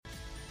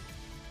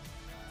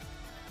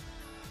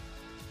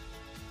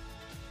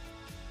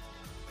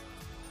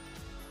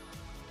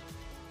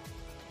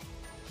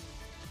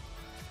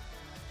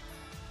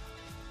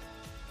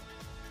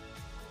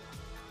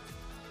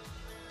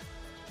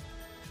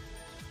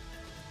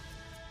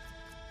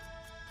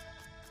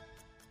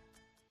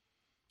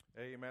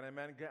Amen,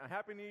 amen.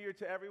 Happy New Year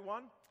to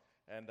everyone.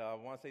 And I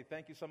want to say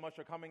thank you so much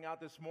for coming out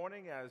this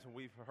morning. As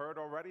we've heard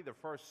already, the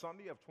first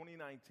Sunday of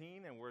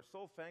 2019. And we're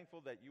so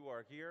thankful that you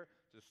are here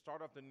to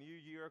start off the new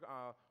year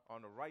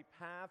on the right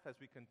path as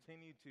we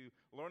continue to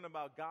learn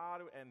about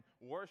God and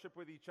worship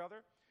with each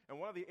other. And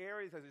one of the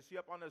areas, as you see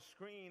up on the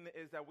screen,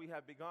 is that we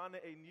have begun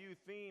a new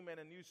theme and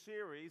a new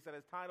series that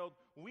is titled,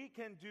 We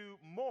Can Do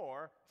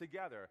More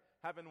Together,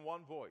 Having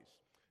One Voice.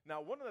 Now,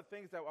 one of the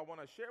things that I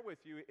want to share with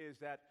you is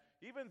that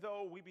even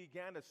though we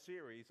began a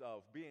series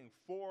of being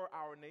for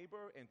our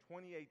neighbor in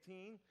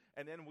 2018,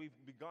 and then we've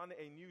begun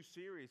a new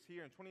series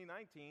here in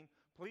 2019,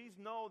 please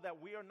know that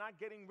we are not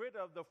getting rid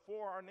of the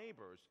for our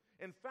neighbors.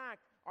 In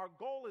fact, our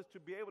goal is to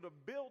be able to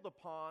build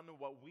upon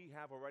what we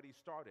have already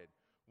started.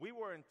 We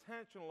were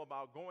intentional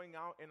about going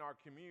out in our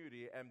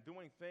community and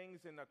doing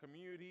things in the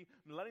community,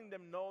 letting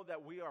them know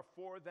that we are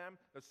for them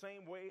the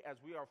same way as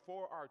we are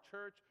for our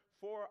church,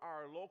 for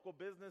our local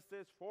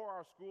businesses, for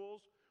our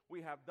schools.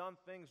 We have done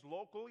things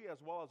locally as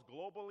well as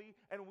globally,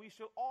 and we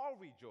should all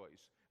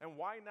rejoice. And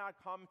why not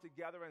come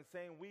together and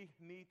saying we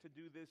need to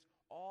do this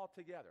all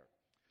together?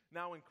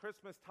 Now, in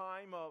Christmas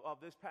time of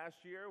this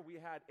past year, we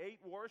had 8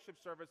 worship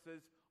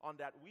services on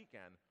that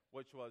weekend,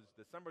 which was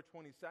December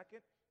 22nd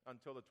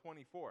until the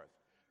 24th.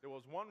 There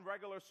was one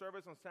regular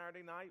service on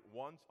Saturday night,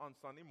 once on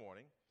Sunday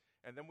morning,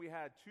 and then we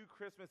had 2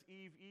 Christmas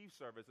Eve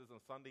services on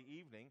Sunday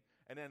evening,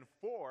 and then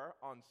 4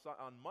 on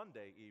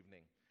Monday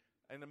evening.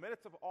 In the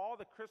midst of all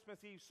the Christmas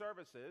Eve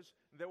services,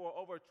 there were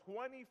over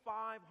 2,500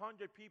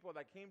 people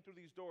that came through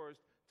these doors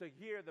to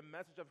hear the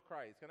message of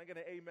Christ. Can I get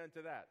an amen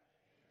to that?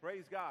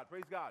 Praise God,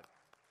 praise God.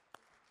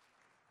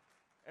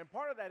 And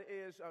part of that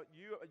is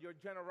your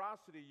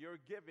generosity, your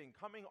giving,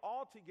 coming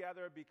all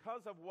together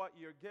because of what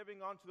you're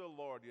giving unto the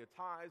Lord, your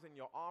tithes and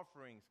your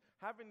offerings,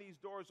 having these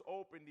doors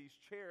open, these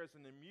chairs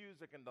and the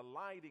music and the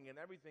lighting and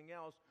everything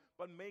else,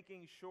 but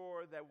making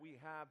sure that we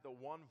have the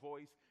one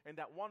voice, and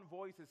that one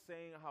voice is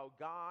saying how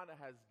God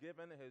has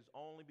given His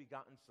only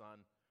begotten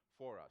Son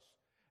for us.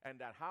 And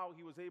that how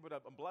He was able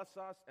to bless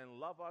us and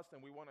love us,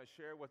 and we want to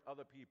share with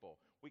other people.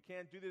 We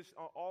can't do this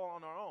all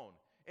on our own.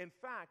 In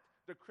fact,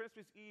 the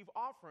Christmas Eve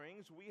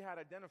offerings, we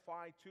had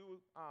identified 2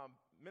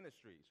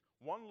 ministries,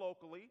 one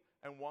locally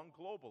and one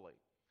globally.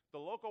 The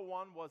local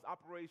one was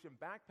Operation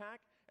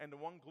Backpack, and the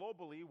one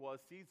globally was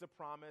Seeds of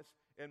Promise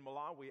in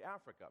Malawi,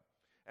 Africa.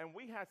 And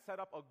we had set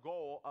up a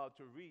goal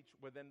to reach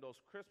within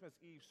those Christmas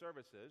Eve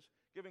services,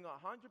 giving 100%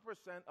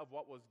 of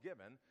what was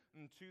given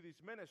to these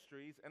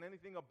ministries, and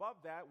anything above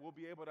that we'll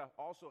be able to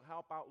also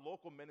help out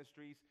local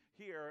ministries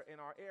here in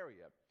our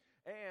area.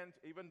 And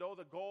even though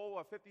the goal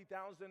of 50,000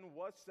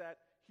 was set,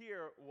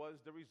 here was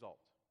the result.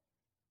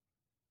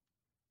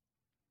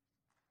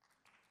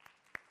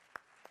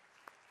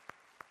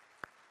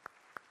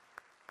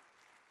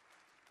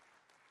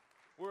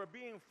 We're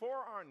being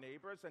for our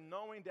neighbors and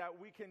knowing that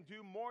we can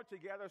do more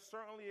together,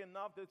 certainly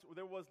enough that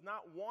there was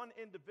not one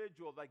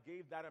individual that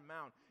gave that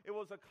amount. It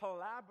was a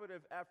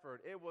collaborative effort.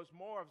 It was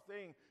more of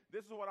saying,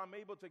 this is what I'm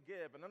able to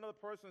give. And another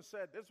person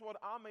said, this is what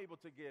I'm able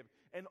to give.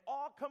 And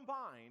all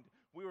combined,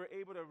 we were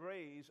able to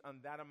raise on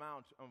that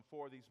amount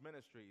for these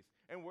ministries.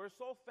 And we're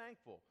so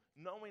thankful,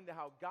 knowing that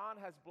how God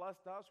has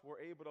blessed us,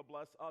 we're able to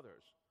bless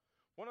others.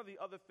 One of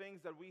the other things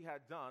that we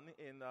had done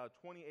in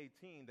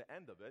 2018, the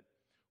end of it,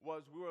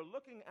 was we were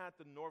looking at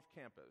the North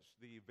Campus,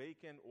 the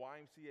vacant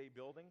YMCA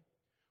building.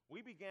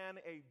 We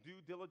began a due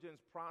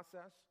diligence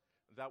process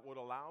that would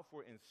allow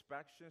for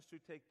inspections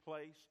to take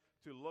place,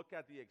 to look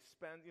at the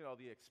expenses,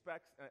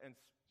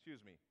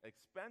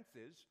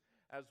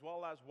 as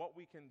well as what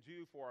we can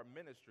do for our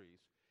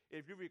ministries.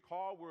 If you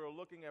recall, we were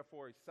looking at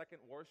for a second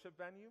worship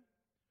venue.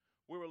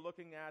 We were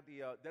looking at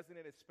the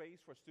designated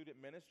space for student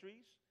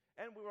ministries,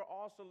 and we were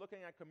also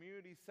looking at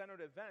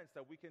community-centered events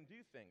that we can do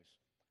things.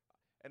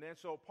 And then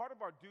so part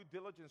of our due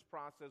diligence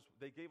process,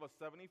 they gave us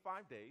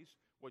 75 days,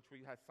 which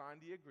we had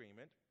signed the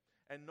agreement.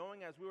 And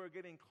knowing as we were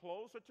getting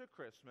closer to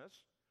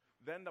Christmas,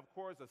 then of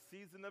course a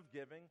season of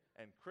giving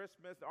and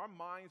Christmas, our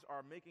minds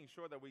are making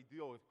sure that we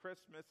deal with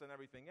Christmas and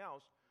everything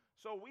else.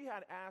 So we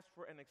had asked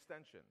for an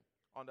extension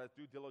on that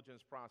due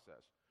diligence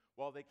process.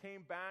 Well, they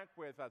came back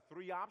with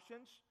 3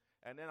 options,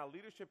 and then a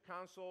leadership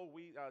council,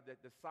 we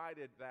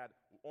decided that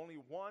only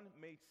one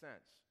made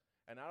sense.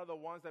 And out of the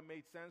ones that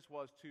made sense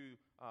was to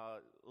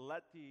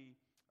let the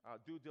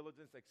due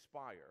diligence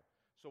expire.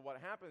 So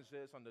what happens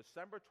is on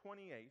December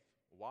 28th,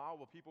 while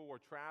people were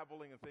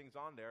traveling and things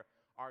on there,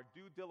 our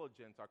due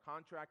diligence, our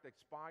contract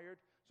expired.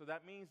 So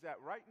that means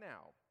that right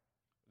now,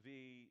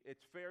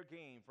 it's fair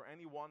game for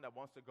anyone that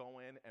wants to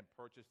go in and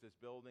purchase this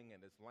building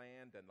and this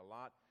land and the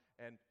lot.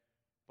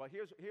 But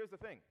here's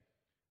the thing.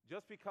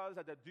 Just because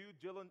that the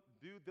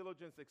due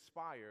diligence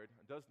expired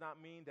does not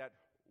mean that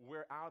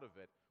we're out of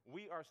it.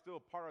 We are still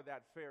part of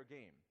that fair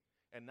game.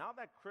 And now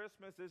that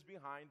Christmas is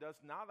behind us,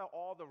 now that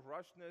all the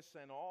rushness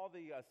and all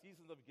the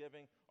seasons of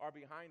giving are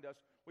behind us,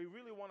 we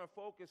really want to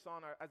focus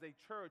on, as a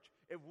church,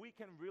 if we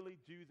can really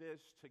do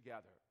this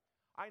together.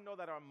 I know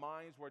that our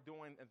minds were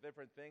doing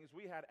different things.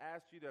 We had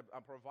asked you to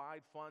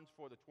provide funds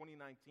for the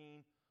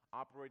 2019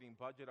 operating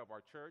budget of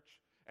our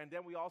church. And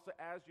then we also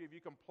asked you if you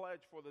can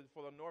pledge for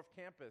the North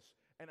Campus,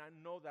 and I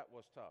know that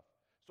was tough.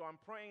 So I'm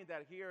praying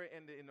that here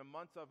in the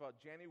months of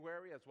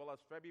January as well as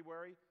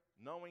February,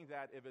 knowing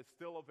that if it's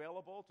still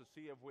available, to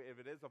see if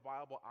it is a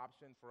viable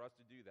option for us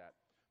to do that.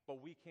 But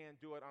we can't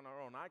do it on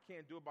our own. I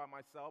can't do it by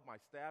myself. My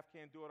staff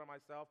can't do it on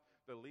myself.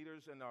 The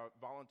leaders and our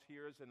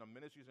volunteers and the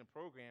ministries and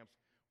programs,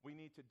 we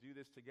need to do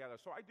this together.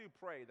 So I do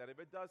pray that if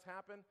it does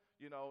happen,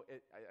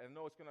 I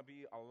know it's going to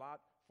be a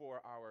lot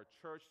for our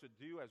church to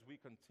do as we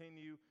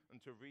continue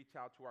and to reach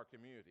out to our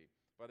community.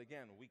 But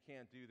again, we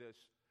can't do this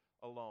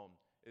alone.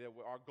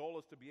 Our goal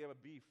is to be able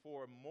to be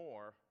for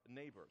more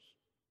neighbors.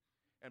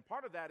 And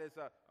part of that is,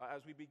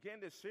 as we begin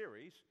this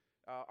series,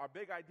 our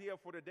big idea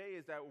for today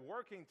is that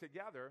working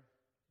together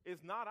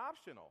is not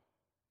optional.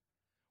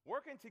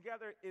 Working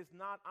together is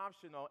not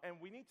optional, and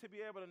we need to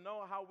be able to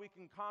know how we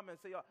can come and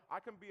say,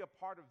 I can be a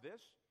part of this,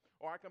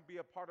 or I can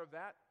be a part of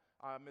that.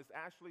 Ms.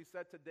 Ashley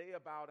said today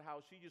about how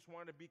she just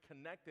wanted to be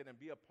connected and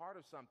be a part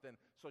of something,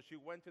 so she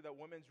went to the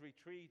women's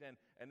retreat,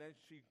 and then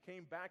she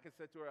came back and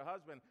said to her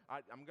husband,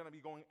 I'm going to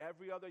be going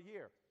every other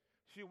year.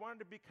 She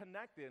wanted to be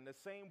connected in the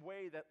same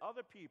way that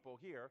other people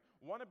here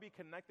want to be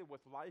connected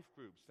with life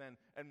groups and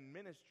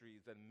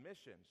ministries and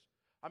missions.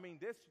 I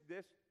mean, this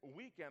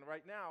weekend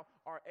right now,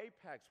 our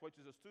Apex, which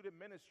is a student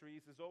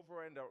ministries, is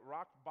over in the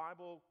Rock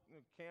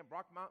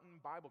Mountain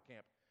Bible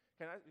Camp.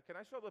 Can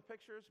I show the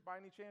pictures by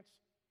any chance?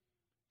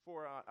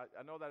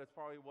 I know that it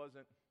probably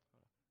wasn't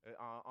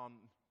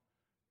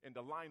in the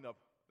lineup,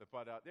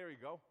 but there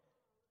you go.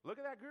 Look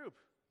at that group.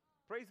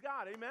 Praise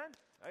God. Amen.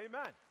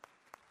 Amen.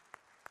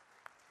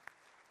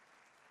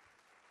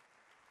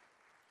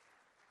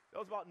 There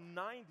was about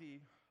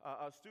 90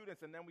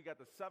 students, and then we got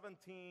the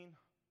 17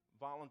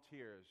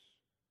 volunteers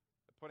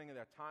putting in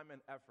their time and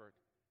effort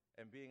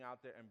and being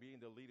out there and being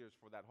the leaders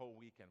for that whole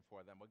weekend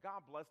for them. But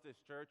God bless this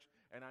church,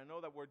 and I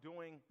know that we're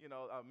doing,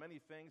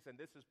 many things, and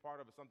this is part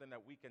of something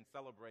that we can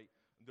celebrate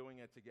doing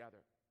it together.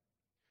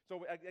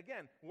 So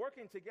again,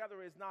 working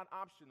together is not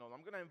optional.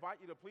 I'm going to invite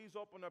you to please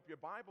open up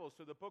your Bibles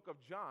to the book of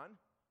John,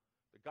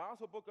 the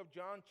Gospel book of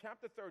John,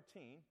 chapter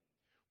 13,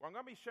 where I'm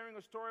going to be sharing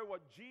a story of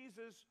what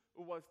Jesus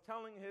was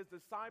telling his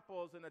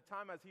disciples in the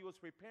time as he was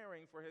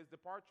preparing for his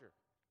departure.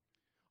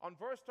 On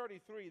verse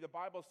 33, the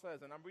Bible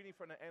says, and I'm reading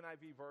from the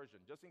NIV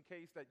version, just in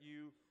case that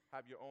you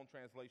have your own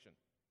translation.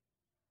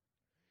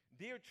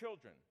 Dear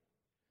children,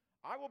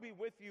 I will be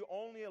with you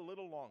only a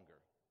little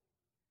longer.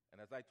 And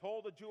as I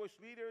told the Jewish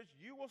leaders,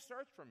 you will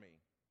search for me,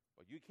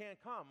 but you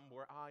can't come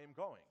where I am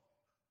going.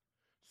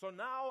 So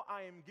now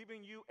I am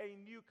giving you a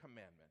new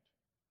commandment.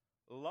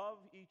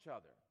 Love each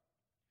other.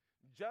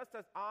 Just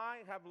as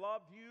I have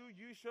loved you,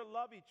 you should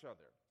love each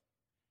other.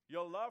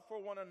 Your love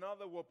for one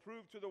another will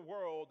prove to the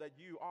world that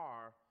you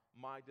are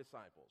my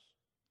disciples.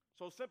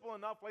 So simple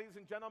enough, ladies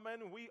and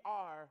gentlemen, we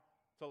are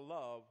to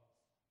love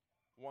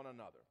one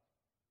another.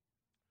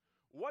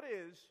 What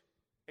is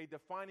a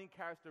defining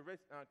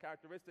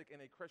characteristic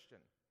in a Christian?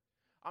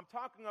 I'm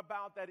talking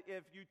about that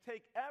if you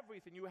take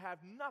everything, you have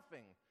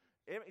nothing,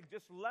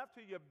 just left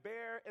to your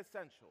bare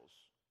essentials.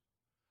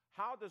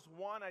 How does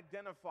one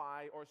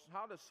identify, or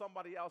how does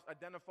somebody else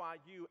identify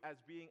you as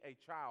being a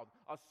child,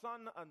 a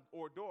son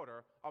or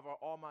daughter of our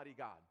Almighty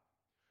God?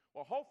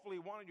 Well, hopefully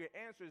one of your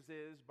answers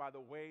is by the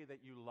way that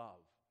you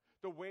love,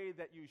 the way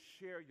that you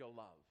share your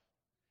love.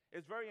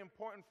 It's very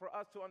important for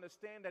us to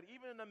understand that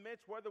even in the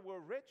midst, whether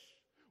we're rich,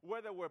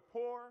 whether we're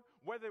poor,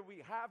 whether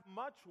we have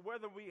much,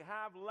 whether we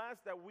have less,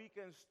 that we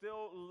can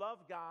still love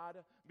God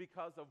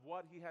because of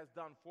what he has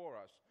done for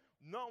us.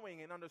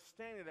 Knowing and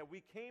understanding that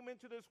we came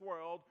into this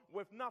world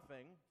with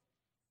nothing,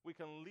 we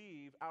can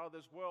leave out of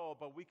this world,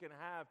 but we can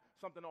have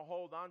something to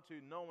hold on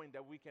to, knowing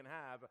that we can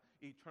have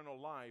eternal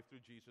life through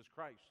Jesus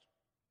Christ.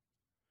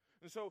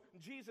 And so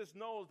Jesus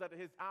knows that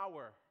his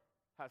hour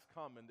has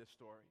come in this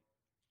story.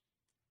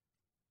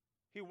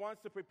 He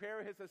wants to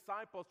prepare his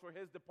disciples for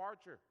his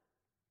departure.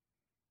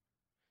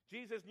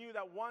 Jesus knew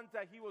that once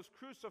that he was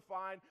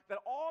crucified, that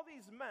all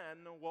these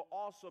men will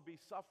also be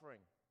suffering.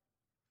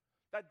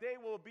 That they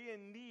will be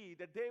in need,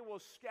 that they will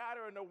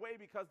scatter in a way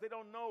because they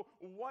don't know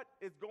what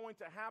is going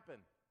to happen.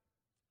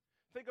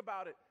 Think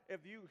about it.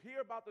 If you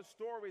hear about the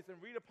stories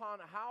and read upon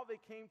how they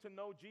came to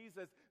know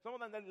Jesus, some of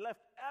them, they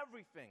left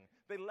everything.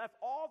 They left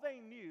all they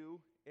knew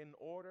in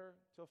order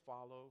to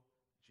follow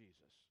Jesus.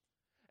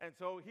 And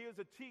so he was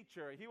a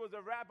teacher, he was a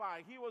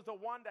rabbi, he was the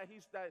one that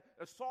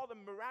saw the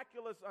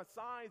miraculous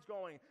signs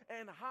going,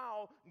 and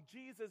how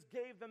Jesus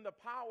gave them the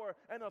power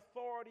and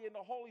authority and the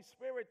Holy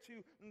Spirit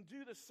to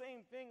do the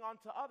same thing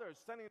unto others,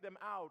 sending them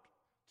out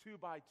 2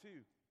 by 2.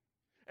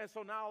 And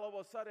so now all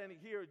of a sudden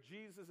here,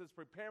 Jesus is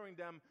preparing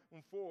them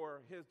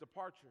for his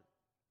departure.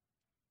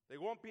 They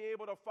won't be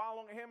able to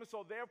follow him,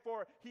 so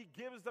therefore he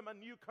gives them a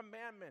new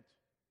commandment.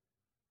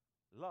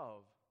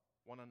 Love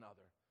one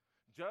another.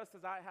 Just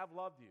as I have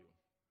loved you,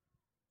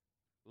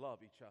 love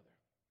each other.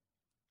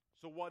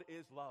 So what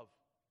is love?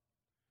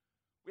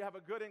 We have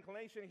a good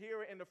inclination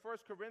here in the 1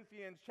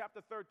 Corinthians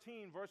chapter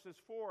 13, verses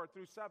 4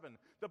 through 7.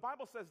 The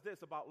Bible says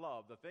this about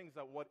love, the things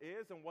that what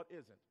is and what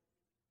isn't.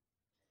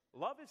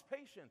 Love is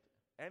patient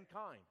and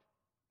kind.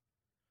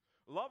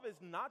 Love is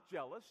not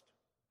jealous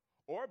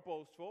or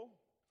boastful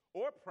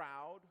or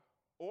proud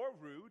or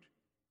rude.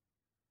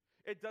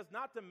 It does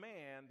not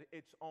demand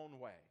its own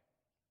way.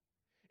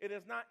 It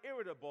is not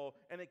irritable,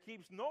 and it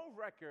keeps no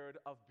record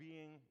of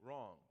being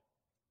wronged.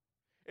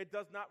 It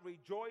does not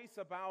rejoice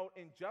about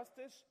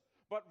injustice,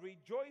 but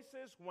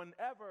rejoices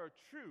whenever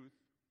truth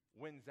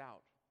wins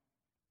out.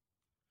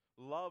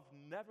 Love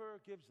never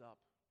gives up,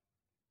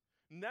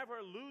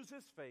 never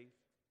loses faith,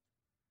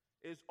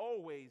 is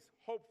always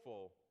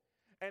hopeful,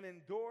 and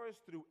endures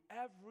through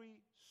every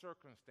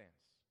circumstance.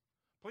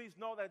 Please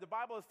know that the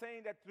Bible is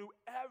saying that through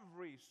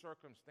every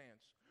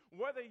circumstance,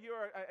 whether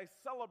you're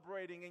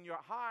celebrating in your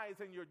highs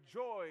and your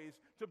joys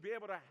to be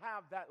able to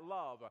have that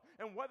love,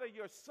 and whether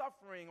you're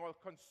suffering or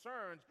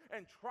concerns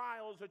and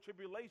trials or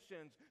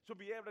tribulations to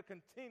be able to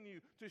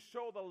continue to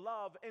show the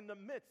love in the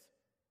midst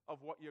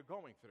of what you're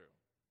going through.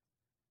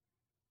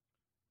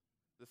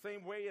 The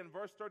same way in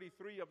verse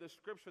 33 of the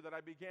scripture that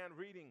I began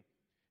reading,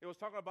 it was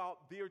talking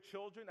about dear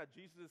children that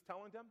Jesus is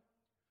telling them.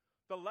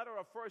 The letter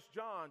of 1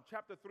 John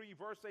chapter 3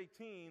 verse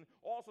 18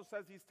 also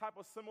says these type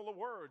of similar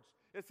words.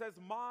 It says,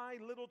 my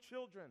little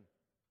children,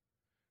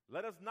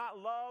 let us not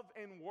love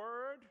in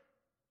word,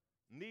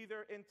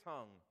 neither in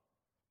tongue,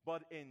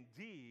 but in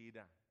deed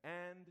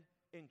and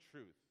in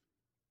truth.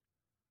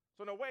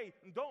 So in a way,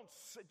 don't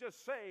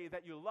just say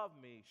that you love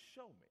me,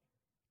 show me.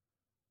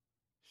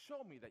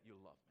 Show me that you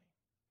love me.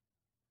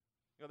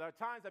 You know, there are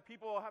times that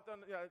people have to,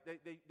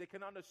 they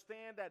can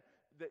understand that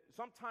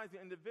sometimes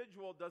the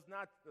individual does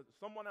not,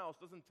 someone else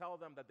doesn't tell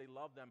them that they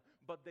love them,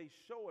 but they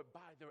show it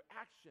by their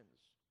actions.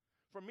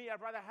 For me,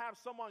 I'd rather have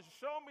someone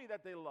show me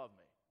that they love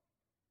me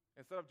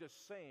instead of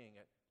just saying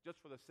it, just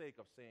for the sake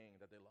of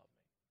saying that they love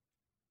me.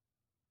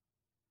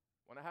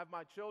 When I have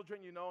my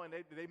children, you know, and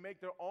they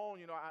make their own,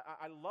 you know,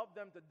 I love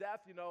them to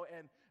death, you know,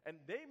 and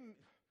they,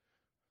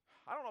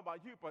 I don't know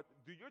about you, but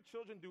do your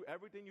children do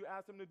everything you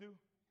ask them to do?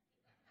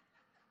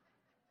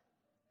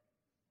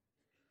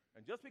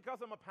 And just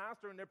because I'm a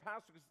pastor and they're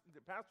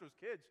pastor's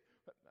kids,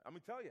 let me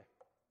tell you,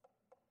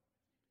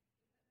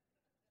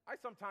 I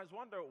sometimes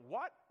wonder,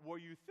 what were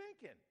you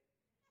thinking?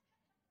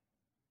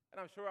 And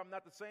I'm sure I'm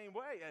not the same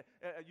way.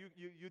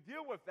 You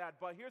deal with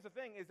that, but here's the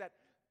thing, is that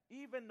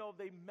even though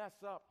they mess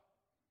up,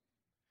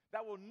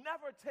 that will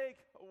never take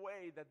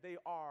away that they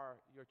are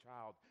your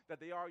child,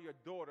 that they are your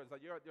daughters, that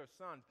you're their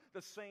sons.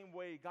 The same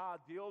way God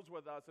deals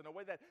with us in a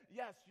way that,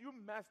 yes, you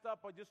messed up,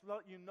 but just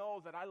let you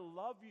know that I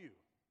love you.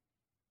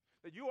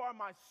 That you are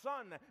my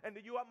son and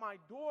that you are my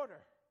daughter.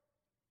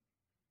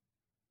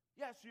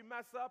 Yes, you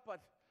mess up,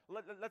 but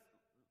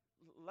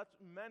let's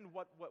mend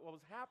what was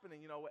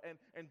happening, you know,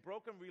 and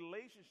broken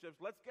relationships.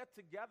 Let's get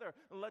together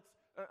and let's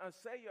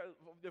say,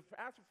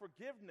 ask for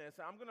forgiveness.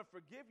 I'm going to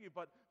forgive you,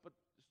 but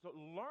to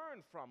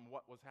learn from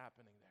what was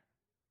happening there.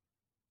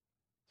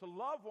 To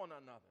love one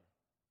another.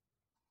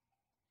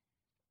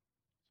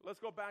 So let's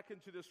go back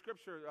into the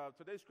scripture,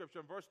 today's scripture.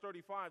 In verse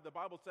 35, the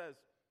Bible says,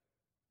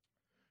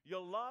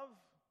 your love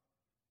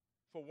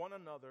for one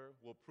another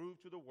will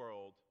prove to the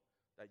world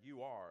that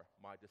you are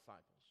my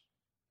disciples.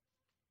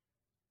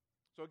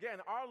 So again,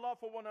 our love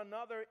for one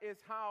another is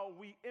how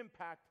we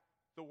impact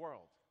the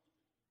world.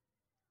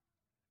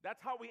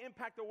 That's how we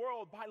impact the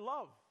world, by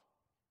love.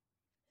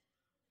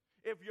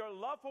 If your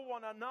love for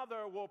one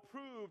another will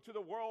prove to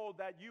the world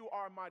that you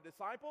are my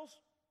disciples,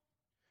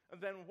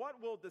 then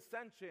what will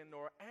dissension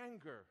or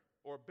anger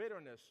or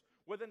bitterness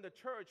within the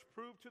church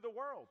prove to the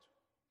world?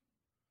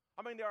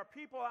 I mean, there are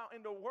people out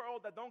in the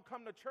world that don't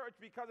come to church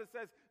because it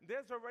says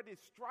there's already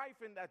strife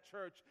in that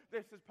church.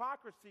 There's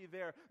hypocrisy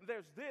there.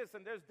 There's this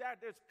and there's that.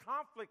 There's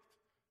conflict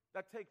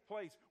that takes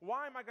place.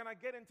 Why am I going to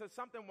get into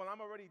something when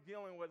I'm already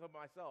dealing with it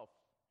myself?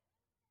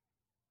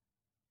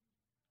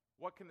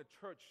 What can the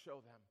church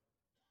show them?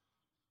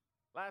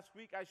 Last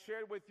week I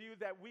shared with you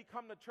that we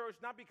come to church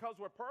not because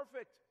we're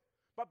perfect,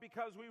 but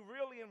because we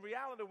really, in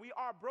reality, we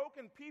are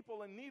broken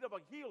people in need of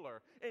a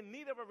healer, in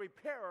need of a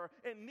repairer,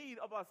 in need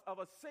of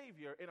a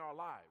savior in our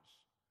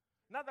lives.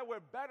 Not that we're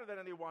better than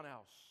anyone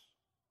else,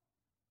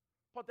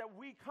 but that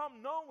we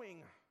come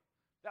knowing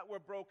that we're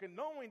broken,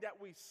 knowing that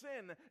we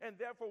sin, and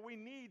therefore we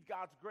need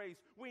God's grace.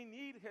 We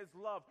need His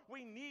love.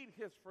 We need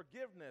His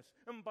forgiveness.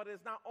 But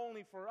it's not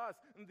only for us.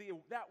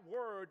 That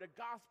word, the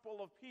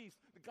gospel of peace,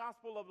 the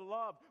gospel of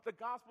love, the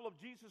gospel of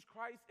Jesus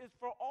Christ is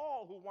for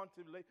all who want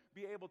to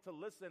be able to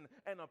listen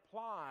and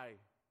apply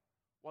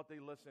what they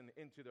listen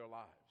into their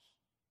lives.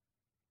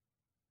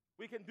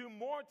 We can do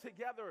more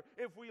together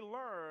if we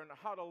learn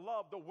how to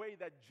love the way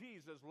that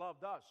Jesus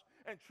loved us.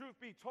 And truth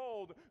be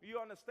told, you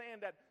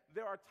understand that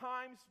there are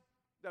times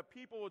that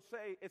people would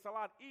say it's a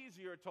lot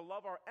easier to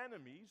love our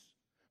enemies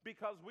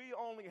because we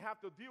only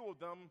have to deal with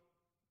them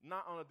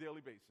not on a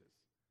daily basis.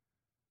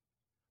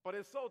 But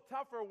it's so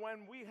tougher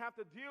when we have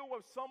to deal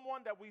with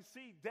someone that we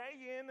see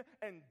day in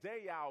and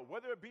day out,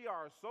 whether it be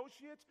our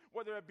associates,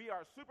 whether it be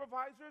our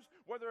supervisors,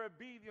 whether it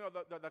be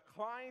the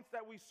clients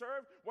that we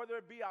serve, whether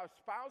it be our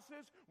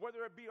spouses,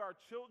 whether it be our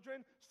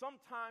children.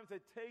 Sometimes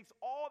it takes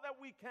all that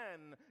we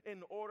can in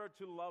order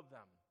to love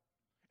them.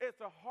 It's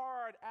a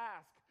hard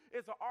ask.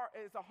 It's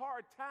a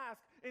hard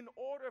task in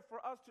order for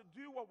us to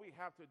do what we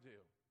have to do.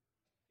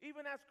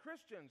 Even as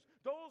Christians,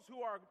 those who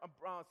are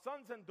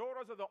sons and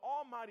daughters of the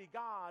Almighty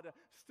God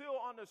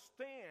still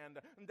understand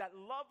that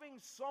loving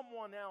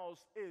someone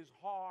else is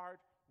hard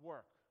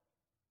work.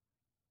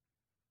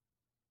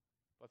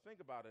 But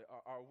think about it.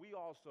 Are we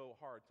also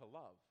hard to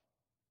love?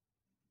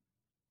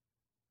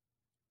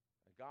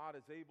 God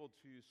is able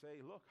to say,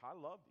 look, I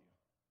love you.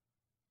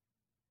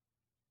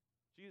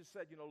 Jesus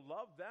said,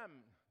 love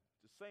them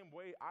the same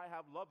way I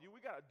have loved you. We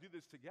got to do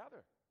this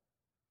together.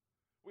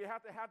 We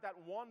have to have that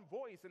one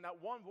voice, and that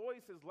one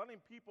voice is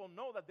letting people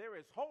know that there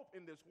is hope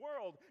in this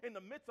world, in the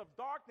midst of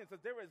darkness,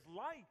 that there is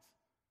light.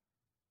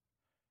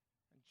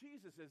 And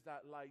Jesus is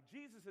that light.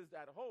 Jesus is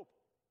that hope.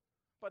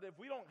 But if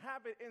we don't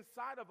have it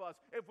inside of us,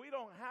 if we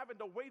don't have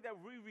it the way that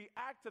we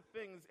react to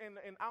things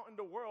and out in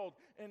the world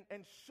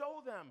and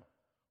show them,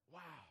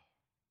 wow,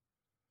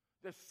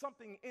 there's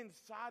something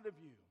inside of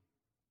you.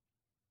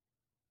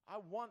 I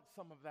want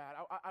some of that.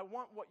 I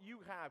want what you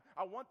have.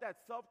 I want that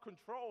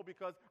self-control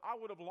because I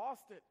would have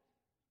lost it.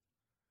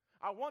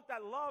 I want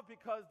that love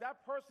because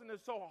that person is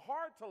so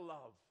hard to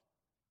love.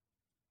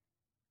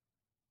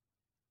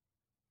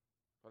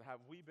 But have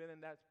we been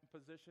in that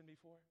position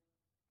before?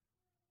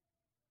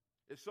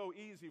 It's so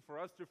easy for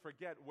us to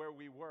forget where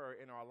we were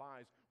in our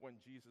lives when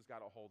Jesus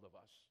got a hold of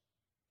us.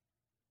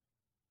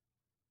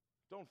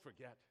 Don't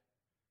forget.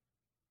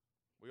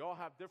 We all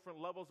have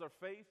different levels of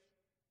faith.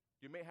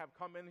 You may have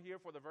come in here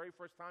for the very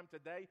first time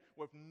today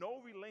with no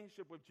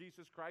relationship with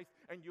Jesus Christ,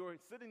 and you're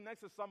sitting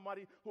next to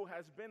somebody who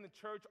has been in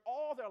church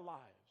all their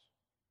lives.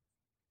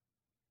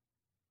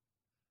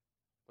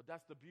 But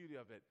that's the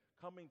beauty of it,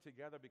 coming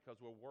together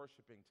because we're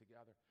worshiping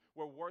together.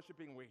 We're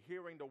worshiping, we're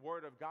hearing the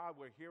word of God,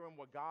 we're hearing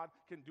what God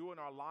can do in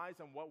our lives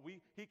and what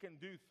He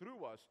can do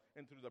through us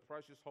and through the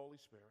precious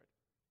Holy Spirit.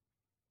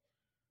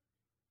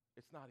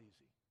 It's not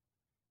easy,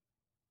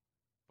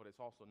 but it's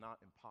also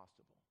not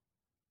impossible.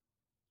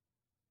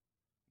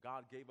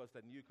 God gave us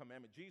that new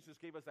commandment. Jesus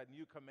gave us that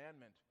new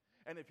commandment.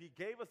 And if He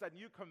gave us that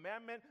new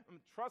commandment,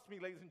 trust me,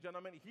 ladies and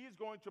gentlemen, He's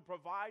going to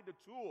provide the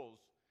tools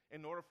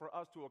in order for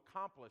us to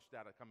accomplish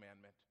that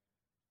commandment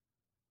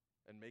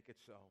and make it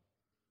so.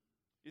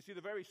 You see,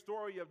 the very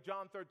story of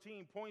John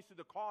 13 points to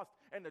the cost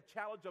and the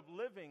challenge of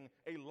living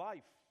a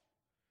life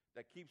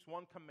that keeps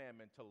one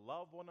commandment, to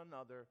love one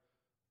another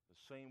the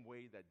same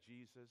way that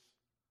Jesus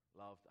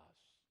loved us.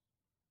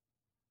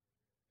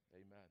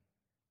 Amen.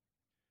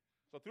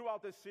 So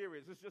throughout this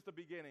series, this is just the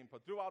beginning,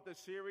 but throughout this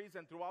series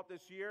and throughout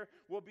this year,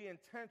 we'll be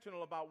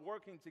intentional about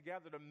working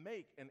together to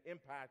make an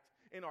impact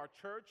in our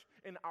church,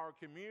 in our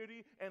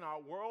community, in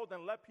our world,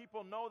 and let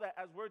people know that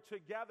as we're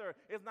together,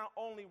 it's not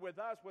only with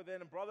us,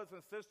 within brothers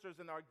and sisters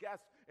and our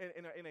guests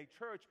in a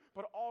church,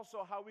 but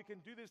also how we can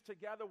do this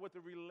together with the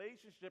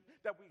relationship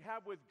that we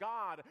have with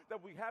God,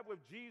 that we have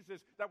with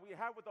Jesus, that we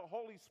have with the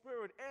Holy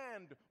Spirit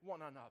and one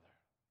another.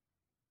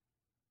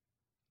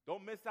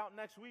 Don't miss out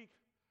next week.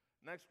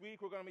 Next week,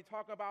 we're going to be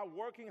talking about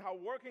how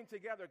working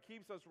together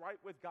keeps us right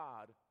with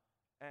God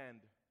and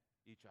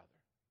each other.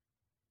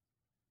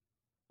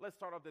 Let's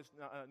start off this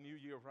new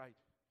year right.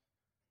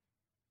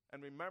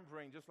 And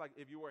remembering, just like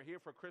if you were here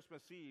for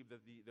Christmas Eve,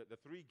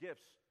 the three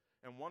gifts,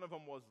 and one of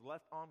them was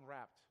left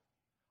unwrapped.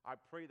 I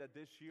pray that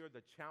this year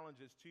the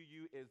challenge is to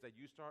you is that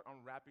you start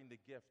unwrapping the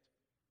gift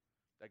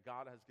that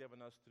God has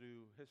given us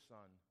through His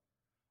Son,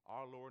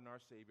 our Lord and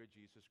our Savior,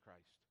 Jesus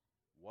Christ,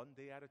 one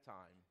day at a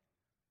time,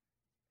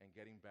 and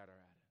getting better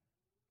at it.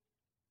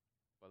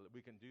 But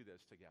we can do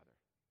this together.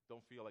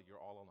 Don't feel like you're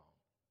all alone.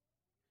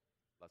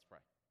 Let's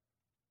pray.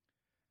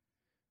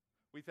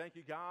 We thank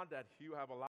you, God, that you have allowed